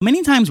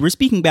Many times we're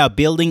speaking about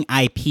building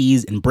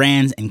IPs and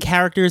brands and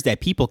characters that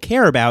people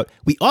care about.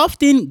 We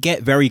often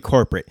get very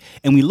corporate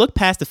and we look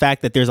past the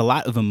fact that there's a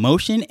lot of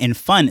emotion and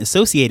fun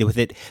associated with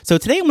it. So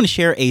today I'm going to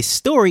share a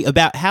story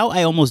about how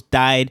I almost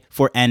died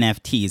for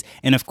NFTs.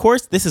 And of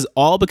course, this is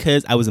all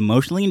because I was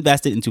emotionally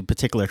invested into a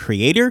particular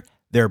creator,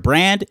 their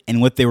brand, and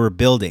what they were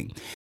building.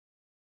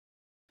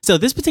 So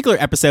this particular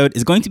episode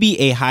is going to be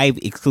a Hive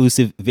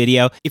exclusive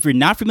video. If you're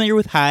not familiar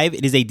with Hive,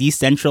 it is a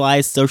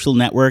decentralized social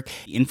network.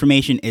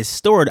 Information is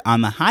stored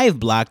on the Hive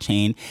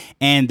blockchain,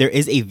 and there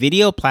is a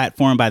video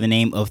platform by the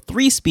name of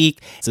 3Speak.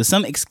 So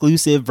some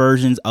exclusive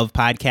versions of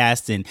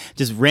podcasts and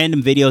just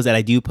random videos that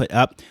I do put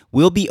up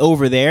will be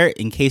over there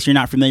in case you're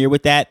not familiar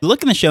with that.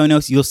 Look in the show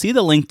notes, you'll see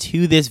the link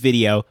to this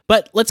video,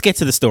 but let's get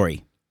to the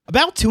story.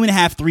 About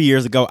 2.5, 3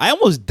 years ago, I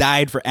almost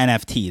died for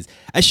NFTs.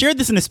 I shared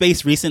this in the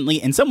space recently,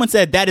 and someone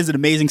said that is an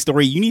amazing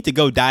story. You need to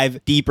go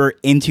dive deeper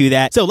into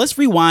that. So let's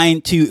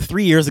rewind to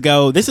 3 years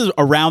ago. This is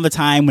around the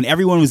time when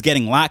everyone was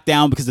getting locked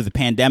down because of the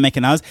pandemic,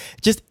 and I was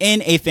just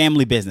in a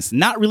family business,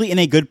 not really in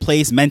a good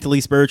place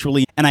mentally,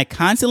 spiritually, and I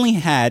constantly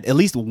had at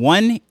least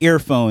one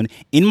earphone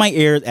in my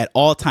ears at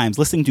all times,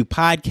 listening to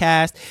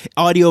podcasts,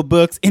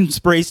 audiobooks,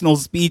 inspirational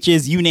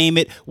speeches, you name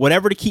it,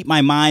 whatever to keep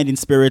my mind and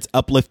spirits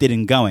uplifted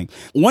and going.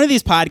 One of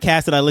these podcasts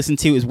that I listened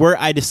to is where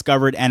I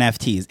discovered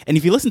NFTs. And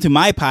if you listen to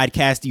my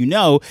podcast, you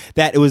know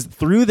that it was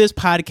through this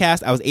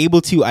podcast I was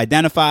able to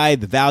identify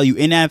the value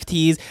in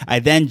NFTs. I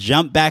then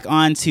jumped back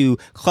onto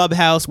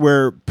Clubhouse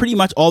where pretty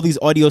much all these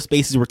audio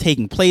spaces were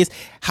taking place,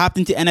 hopped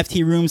into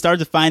NFT rooms, started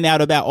to find out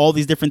about all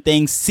these different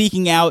things,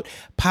 seeking out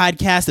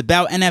podcasts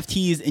about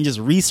NFTs and just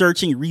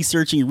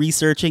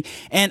researching.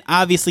 And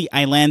obviously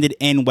I landed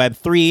in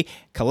Web3,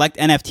 collect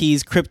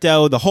NFTs,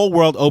 crypto, the whole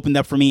world opened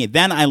up for me.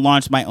 Then I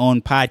launched my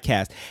own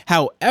podcast.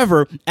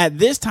 However, at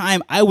this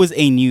time, I was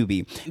a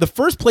newbie. The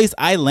first place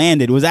I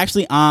landed was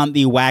actually on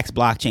the Wax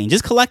blockchain,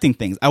 just collecting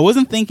things. I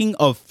wasn't thinking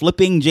of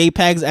flipping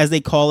JPEGs, as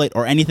they call it,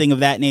 or anything of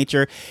that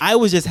nature. I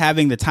was just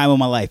having the time of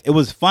my life. It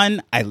was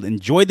fun. I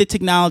enjoyed the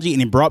technology,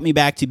 and it brought me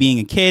back to being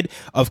a kid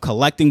of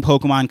collecting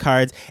Pokemon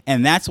cards,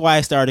 and that's why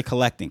I started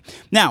collecting.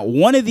 Now,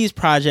 one of these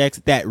projects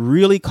that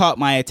really caught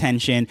my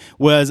attention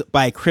was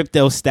by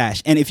Crypto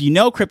Stash. And if you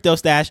know Crypto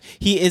Stash,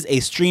 he is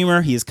a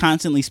streamer. He is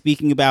constantly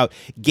speaking about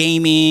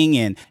gaming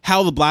and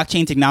how the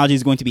blockchain technology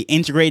is going to be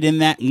integrated in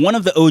that. One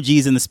of the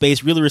OGs in the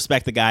space, really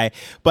respect the guy,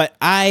 but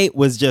I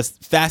was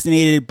just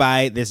fascinated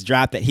by this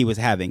drop that he was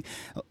having.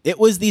 It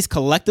was these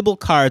collectible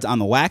cards on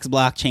the Wax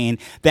blockchain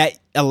that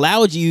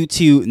allowed you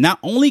to not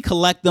only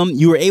collect them,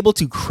 you were able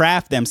to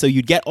craft them. So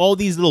you'd get all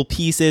these little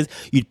pieces,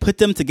 you'd put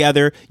them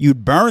together,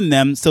 you'd burn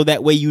them, so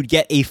that way you'd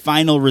get a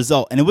final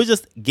result. And it was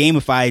just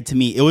gamified to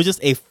me. It was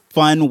just a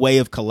fun way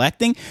of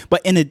collecting.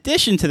 But in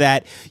addition to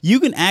that,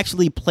 you can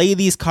actually play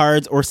these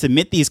cards or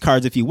submit these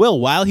cards, if you will,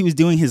 while he was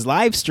doing his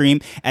live stream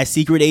as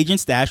Secret Agent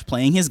Stash,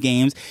 playing his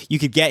games. You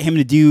could get him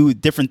to do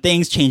different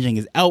things, changing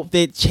his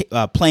outfit,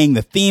 playing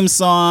the theme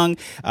song,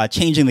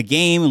 changing the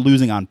game and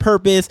losing on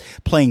purpose,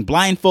 playing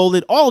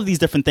blindfolded, all of these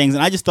different things.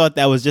 And I just thought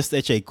that was just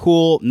such a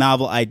cool,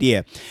 novel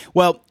idea.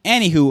 Well,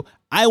 anywho,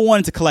 I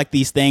wanted to collect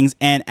these things,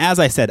 and as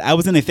I said, I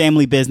was in a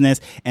family business,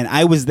 and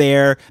I was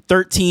there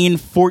 13,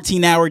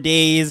 14-hour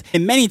days,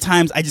 and many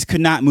times I just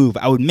could not move.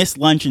 I would miss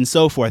lunch and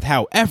so forth.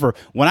 However,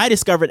 when I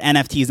discovered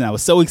NFTs and I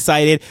was so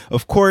excited,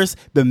 of course,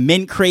 the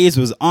mint craze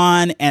was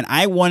on, and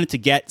I wanted to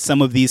get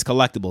some of these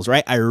collectibles,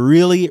 right? I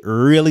really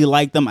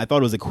liked them. I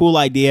thought it was a cool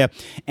idea,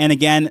 and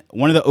again,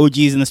 one of the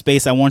OGs in the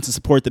space, I wanted to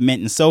support the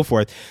mint and so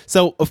forth.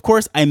 So, of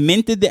course, I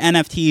minted the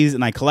NFTs,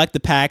 and I collect the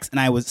packs, and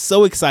I was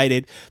so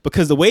excited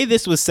because the way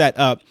this was set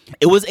up,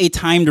 it was a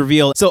timed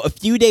reveal. So a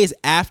few days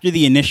after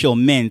the initial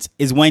mint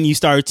is when you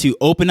started to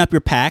open up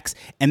your packs,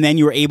 and then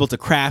you were able to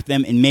craft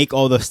them and make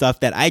all the stuff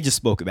that I just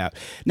spoke about.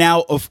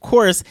 Now, of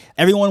course,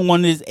 everyone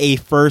wanted a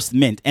first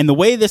mint. And the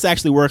way this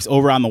actually works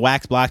over on the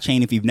Wax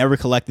blockchain, if you've never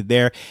collected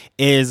there,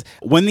 is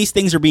when these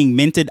things are being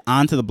minted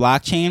onto the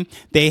blockchain,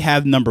 they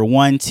have number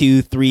 1,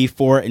 2, 3,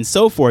 4, and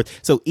so forth.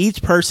 So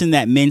each person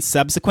that mints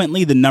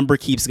subsequently, the number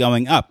keeps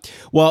going up.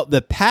 Well,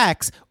 the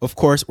packs, of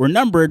course, were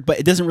numbered, but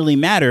it doesn't really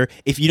matter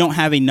if you don't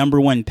have a number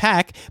 1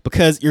 pack,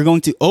 because you're going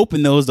to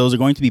open those are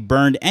going to be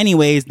burned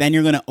anyways. Then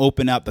you're going to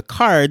open up the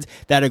cards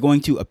that are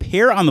going to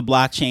appear on the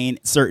blockchain,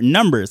 certain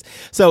numbers.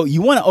 So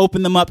you want to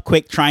open them up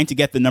quick, trying to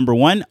get the number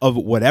 1 of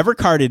whatever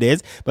card it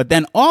is, but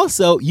then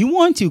also you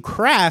want to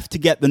craft to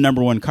get the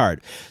number 1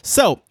 card.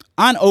 So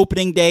on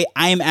opening day,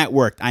 I am at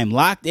work. I'm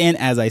locked in,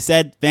 as I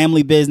said,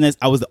 family business.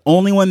 I was the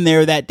only one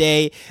there that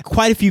day.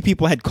 Quite a few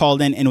people had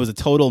called in, and it was a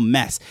total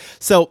mess.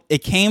 So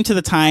it came to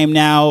the time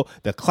now.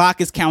 The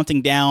clock is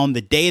counting down,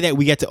 the day that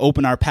we get to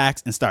open our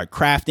packs and start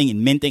crafting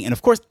and minting. And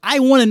of course, I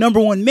want a number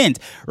 1 mint,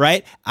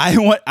 right? I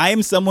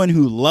am someone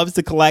who loves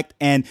to collect,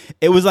 and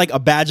it was like a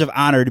badge of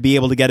honor to be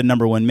able to get a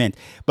number 1 mint.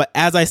 But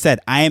as I said,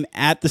 I am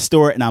at the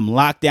store and I'm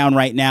locked down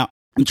right now.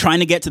 I'm trying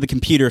to get to the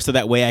computer so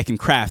that way I can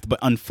craft. But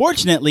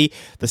unfortunately,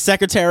 the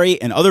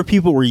secretary and other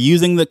people were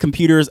using the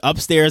computers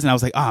upstairs. And I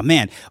was like, oh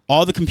man,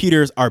 all the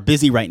computers are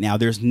busy right now.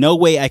 There's no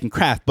way I can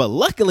craft. But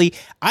luckily,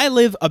 I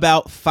live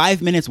about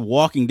 5 minutes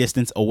walking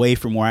distance away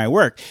from where I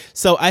work.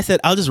 So I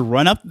said, I'll just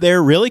run up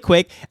there really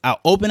quick.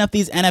 I'll open up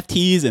these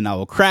NFTs and I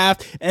will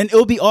craft and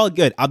it'll be all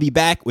good. I'll be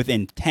back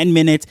within 10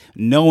 minutes.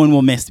 No one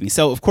will miss me.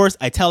 So of course,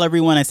 I tell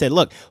everyone, I said,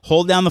 look,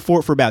 hold down the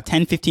fort for about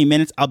 10, 15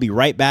 minutes. I'll be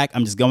right back.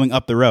 I'm just going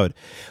up the road.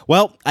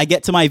 Well, I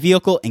get to my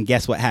vehicle and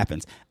guess what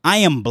happens? I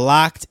am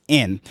blocked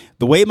in.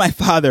 The way my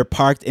father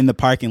parked in the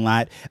parking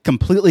lot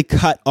completely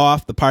cut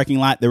off the parking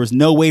lot. There was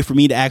no way for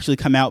me to actually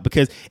come out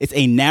because it's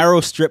a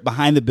narrow strip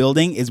behind the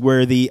building is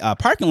where the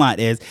parking lot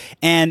is.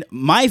 And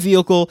my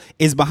vehicle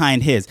is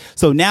behind his.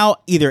 So now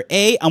either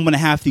A, I'm going to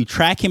have to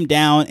track him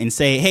down and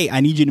say, hey, I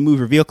need you to move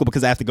your vehicle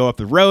because I have to go up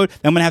the road.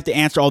 Then I'm going to have to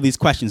answer all these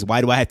questions.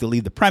 Why do I have to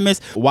leave the premise?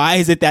 Why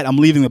is it that I'm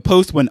leaving the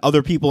post when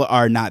other people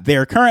are not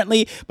there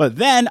currently? But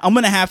then I'm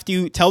going to have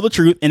to tell the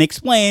truth and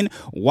explain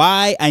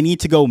why I need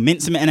to go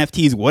mint some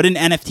NFTs, what an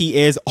NFT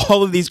is,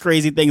 all of these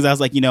crazy things. I was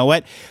like, you know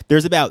what?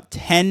 There's about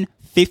 10,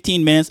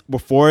 15 minutes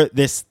before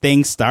this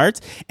thing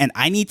starts, and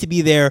I need to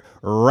be there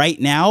right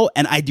now.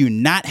 And I do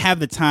not have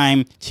the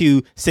time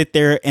to sit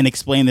there and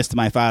explain this to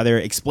my father,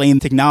 explain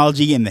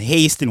technology and the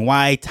haste and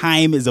why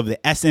time is of the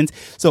essence.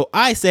 So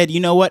I said, you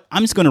know what?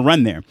 I'm just going to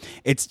run there.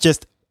 It's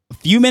just a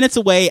few minutes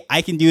away.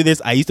 I can do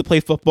this. I used to play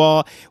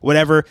football,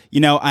 whatever.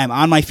 I'm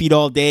on my feet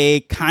all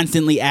day,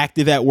 constantly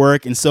active at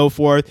work and so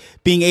forth.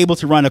 Being able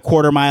to run a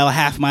quarter mile,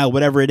 half mile,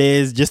 whatever it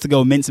is, just to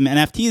go mint some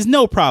NFTs,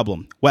 no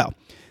problem. Well,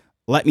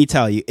 let me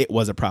tell you, it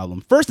was a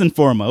problem. First and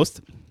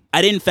foremost,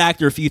 I didn't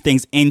factor a few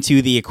things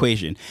into the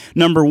equation.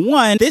 Number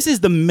one, this is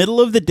the middle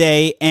of the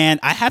day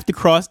and I have to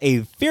cross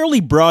a fairly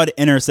broad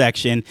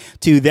intersection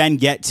to then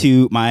get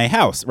to my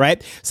house,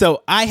 right?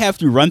 So I have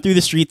to run through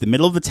the street, the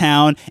middle of the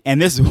town,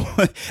 and this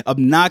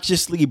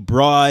obnoxiously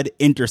broad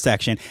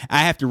intersection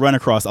I have to run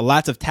across.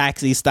 Lots of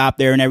taxis stop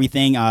there and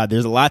everything.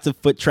 There's lots of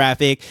foot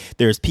traffic.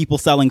 There's people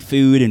selling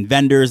food and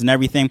vendors and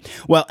everything.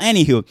 Well,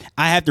 anywho,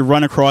 I have to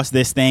run across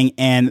this thing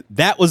and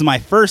that was my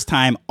first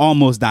time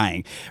almost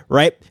dying,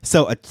 right?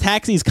 So a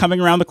taxi is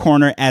coming around the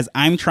corner as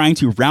I'm trying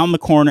to round the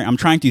corner. I'm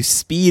trying to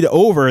speed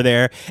over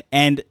there.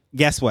 And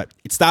guess what?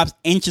 It stops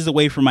inches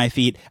away from my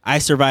feet. I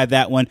survived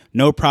that one.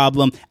 No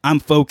problem. I'm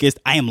focused.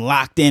 I am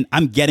locked in.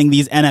 I'm getting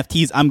these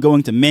NFTs. I'm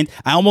going to mint.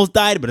 I almost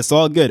died, but it's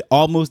all good.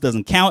 Almost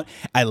doesn't count.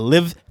 I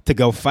live to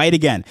go fight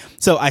again.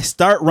 So I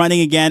start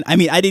running again. I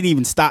didn't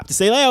even stop to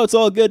say, oh, it's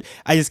all good.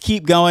 I just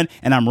keep going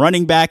and I'm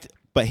running back.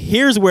 But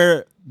here's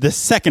where the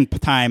second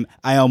time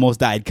I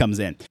almost died comes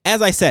in.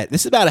 As I said,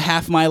 this is about a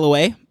half mile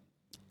away.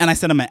 And I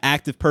said I'm an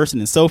active person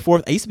and so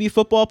forth. I used to be a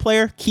football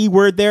player. Key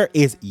word there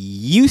is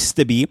used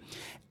to be.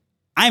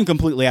 I'm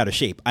completely out of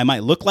shape. I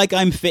might look like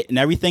I'm fit and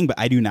everything, but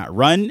I do not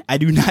run. I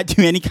do not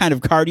do any kind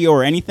of cardio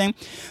or anything.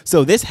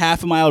 So this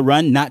half a mile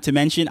run, not to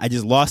mention, I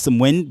just lost some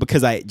wind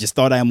because I just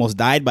thought I almost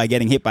died by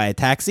getting hit by a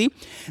taxi.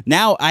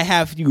 Now I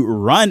have to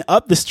run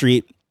up the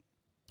street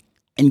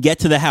and get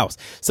to the house.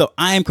 So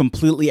I am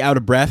completely out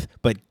of breath.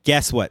 But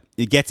guess what?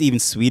 It gets even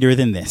sweeter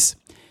than this.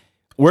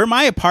 Where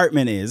my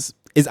apartment is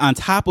on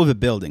top of a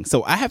building.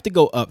 So I have to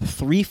go up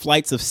 3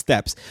 flights of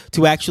steps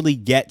to actually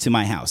get to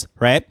my house,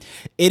 right?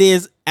 It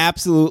is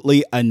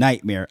absolutely a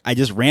nightmare. I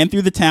just ran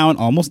through the town,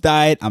 almost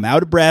died. I'm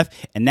out of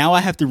breath. And now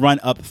I have to run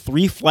up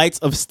 3 flights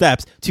of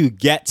steps to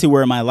get to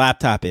where my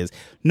laptop is.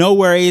 No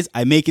worries.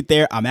 I make it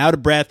there. I'm out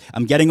of breath.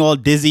 I'm getting all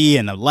dizzy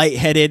and I'm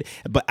lightheaded,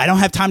 but I don't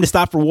have time to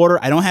stop for water.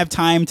 I don't have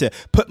time to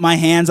put my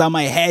hands on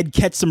my head,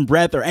 catch some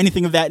breath or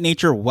anything of that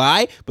nature.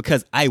 Why?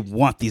 Because I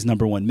want these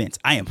number 1 mints.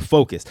 I am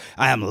focused.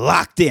 I am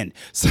locked in.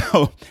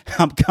 So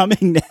I'm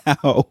coming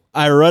now.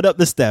 I run up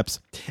the steps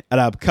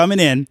and I'm coming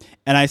in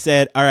and I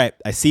said, all right,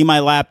 I see my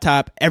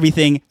laptop,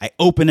 everything. I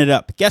open it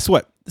up. Guess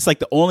what? It's like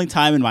the only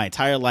time in my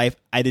entire life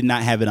I did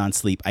not have it on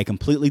sleep. I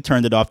completely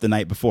turned it off the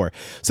night before.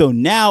 So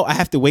now I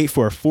have to wait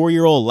for a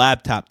 4-year-old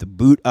laptop to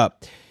boot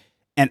up.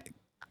 And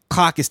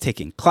clock is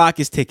ticking.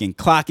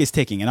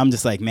 And I'm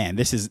just like, man,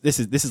 this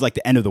is like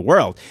the end of the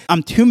world.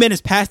 I'm 2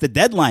 minutes past the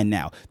deadline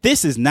now.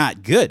 This is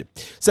not good.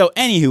 So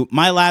anywho,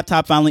 my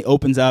laptop finally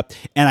opens up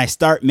and I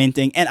start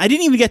minting. And I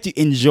didn't even get to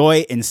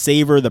enjoy and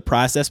savor the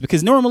process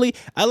because normally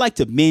I like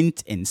to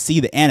mint and see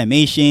the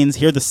animations,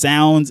 hear the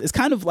sounds. It's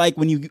kind of like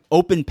when you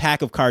open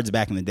pack of cards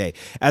back in the day.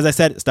 As I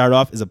said, start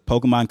off as a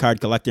Pokemon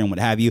card collector and what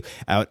have you.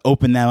 I would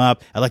open them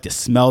up. I like to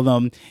smell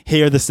them,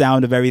 hear the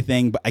sound of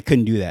everything, but I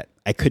couldn't do that.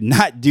 I could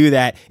not do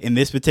that in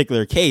this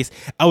particular case.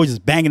 I was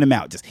just banging them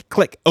out, just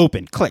click,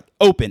 open,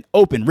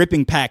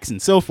 ripping packs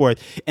and so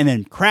forth, and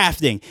then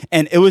crafting.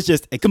 And it was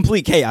just a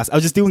complete chaos. I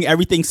was just doing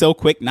everything so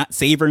quick, not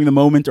savoring the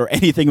moment or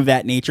anything of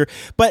that nature.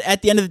 But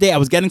at the end of the day, I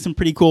was getting some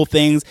pretty cool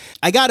things.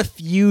 I got a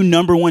few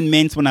number 1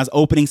 mints when I was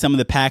opening some of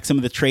the packs, some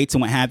of the traits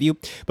and what have you.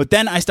 But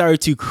then I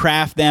started to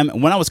craft them.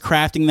 And when I was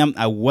crafting them,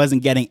 I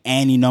wasn't getting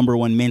any number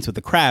 1 mints with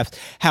the crafts.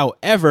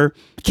 However,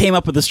 came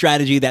up with a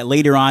strategy that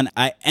later on,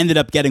 I ended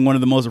up getting one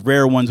of the most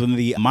rare ones, one of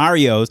the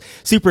Marios,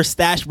 Super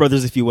Stash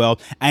Brothers, if you will.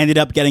 I ended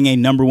up getting a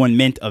number 1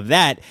 mint of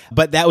that,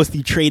 but that was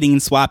through trading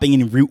and swapping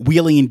and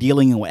wheeling and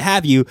dealing and what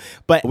have you.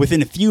 But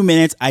within a few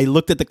minutes, I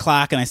looked at the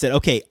clock and I said,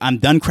 okay, I'm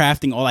done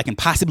crafting all I can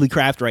possibly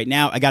craft right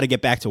now. I got to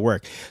get back to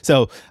work.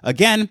 So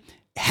again,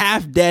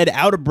 half dead,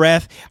 out of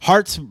breath,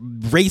 heart's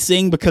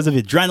racing because of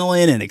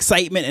adrenaline and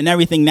excitement and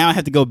everything. Now I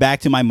have to go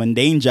back to my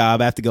mundane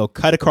job. I have to go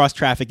cut across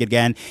traffic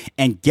again.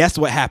 And guess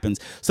what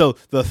happens? So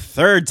the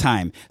third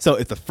time. So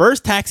if the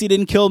first taxi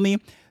didn't kill me,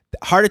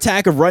 the heart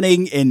attack of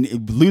running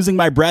and losing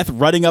my breath,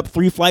 running up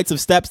 3 flights of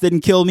steps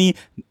didn't kill me.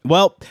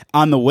 Well,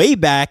 on the way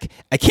back,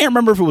 I can't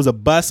remember if it was a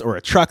bus or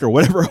a truck or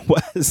whatever it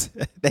was,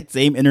 that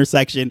same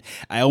intersection,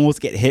 I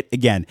almost get hit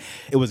again.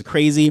 It was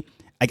crazy.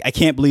 I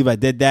can't believe I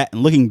did that.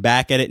 And looking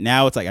back at it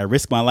now, it's like I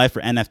risked my life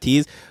for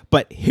NFTs.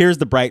 But here's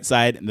the bright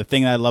side. And the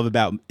thing that I love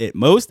about it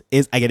most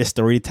is I get a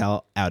story to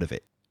tell out of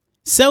it.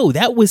 So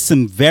that was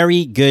some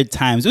very good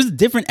times. It was a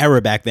different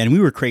era back then. We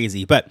were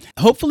crazy. But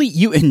hopefully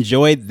you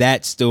enjoyed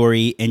that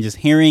story and just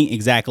hearing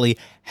exactly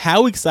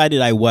how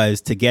excited I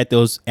was to get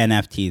those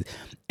NFTs.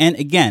 And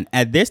again,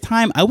 at this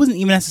time, I wasn't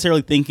even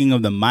necessarily thinking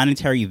of the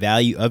monetary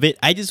value of it.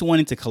 I just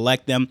wanted to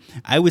collect them.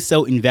 I was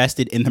so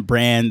invested in the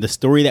brand, the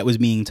story that was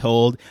being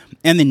told,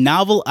 and the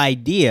novel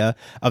idea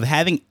of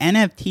having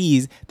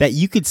NFTs that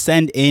you could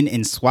send in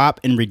and swap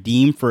and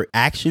redeem for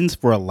actions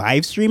for a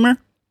live streamer.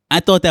 I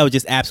thought that was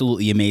just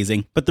absolutely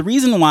amazing. But the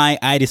reason why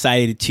I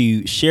decided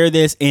to share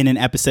this in an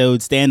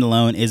episode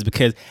standalone is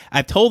because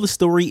I've told the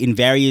story in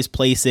various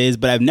places,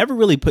 but I've never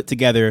really put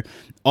together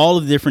all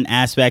of the different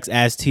aspects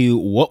as to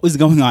what was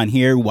going on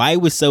here, why I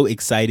was so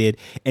excited,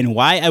 and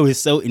why I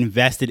was so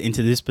invested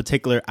into this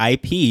particular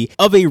IP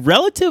of a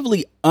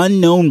relatively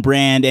unknown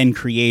brand and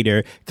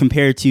creator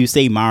compared to,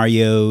 say,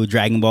 Mario,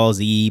 Dragon Ball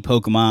Z,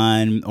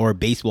 Pokemon, or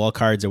baseball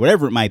cards, or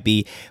whatever it might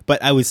be.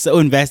 But I was so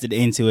invested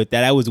into it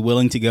that I was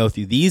willing to go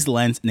through these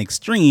lengths and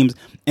extremes,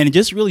 and it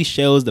just really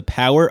shows the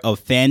power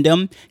of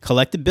fandom,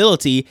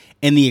 collectability,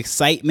 and the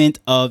excitement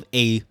of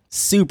a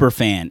super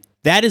fan.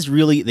 That is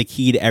really the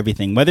key to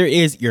everything, whether it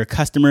is your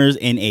customers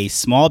in a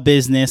small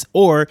business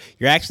or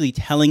you're actually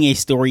telling a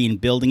story and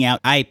building out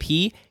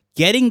IP,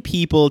 getting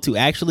people to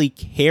actually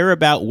care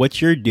about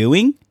what you're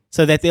doing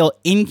so that they'll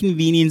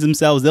inconvenience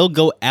themselves, they'll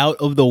go out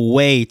of the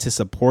way to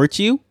support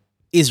you,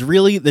 is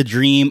really the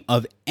dream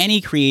of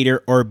any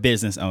creator or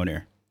business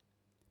owner.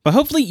 But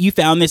hopefully you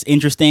found this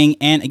interesting.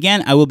 And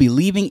again, I will be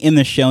leaving in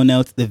the show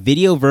notes the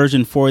video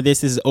version for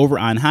this. This is over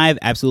on Hive,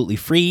 absolutely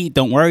free.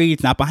 Don't worry,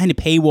 it's not behind a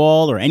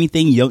paywall or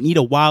anything. You don't need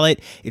a wallet.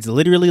 It's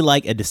literally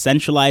like a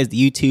decentralized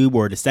YouTube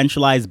or a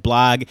decentralized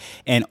blog.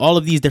 And all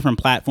of these different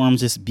platforms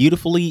just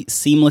beautifully,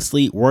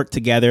 seamlessly work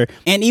together.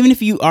 And even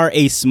if you are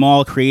a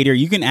small creator,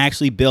 you can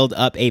actually build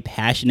up a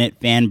passionate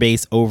fan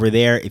base over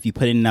there if you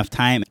put in enough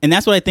time. And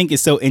that's what I think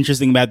is so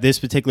interesting about this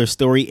particular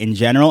story in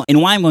general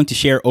and why I'm going to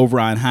share over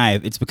on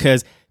Hive. It's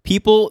because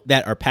people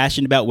that are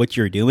passionate about what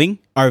you're doing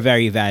are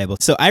very valuable.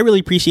 So I really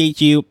appreciate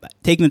you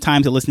taking the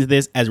time to listen to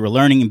this as we're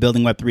learning and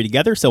building Web3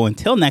 together. So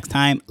until next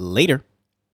time, later.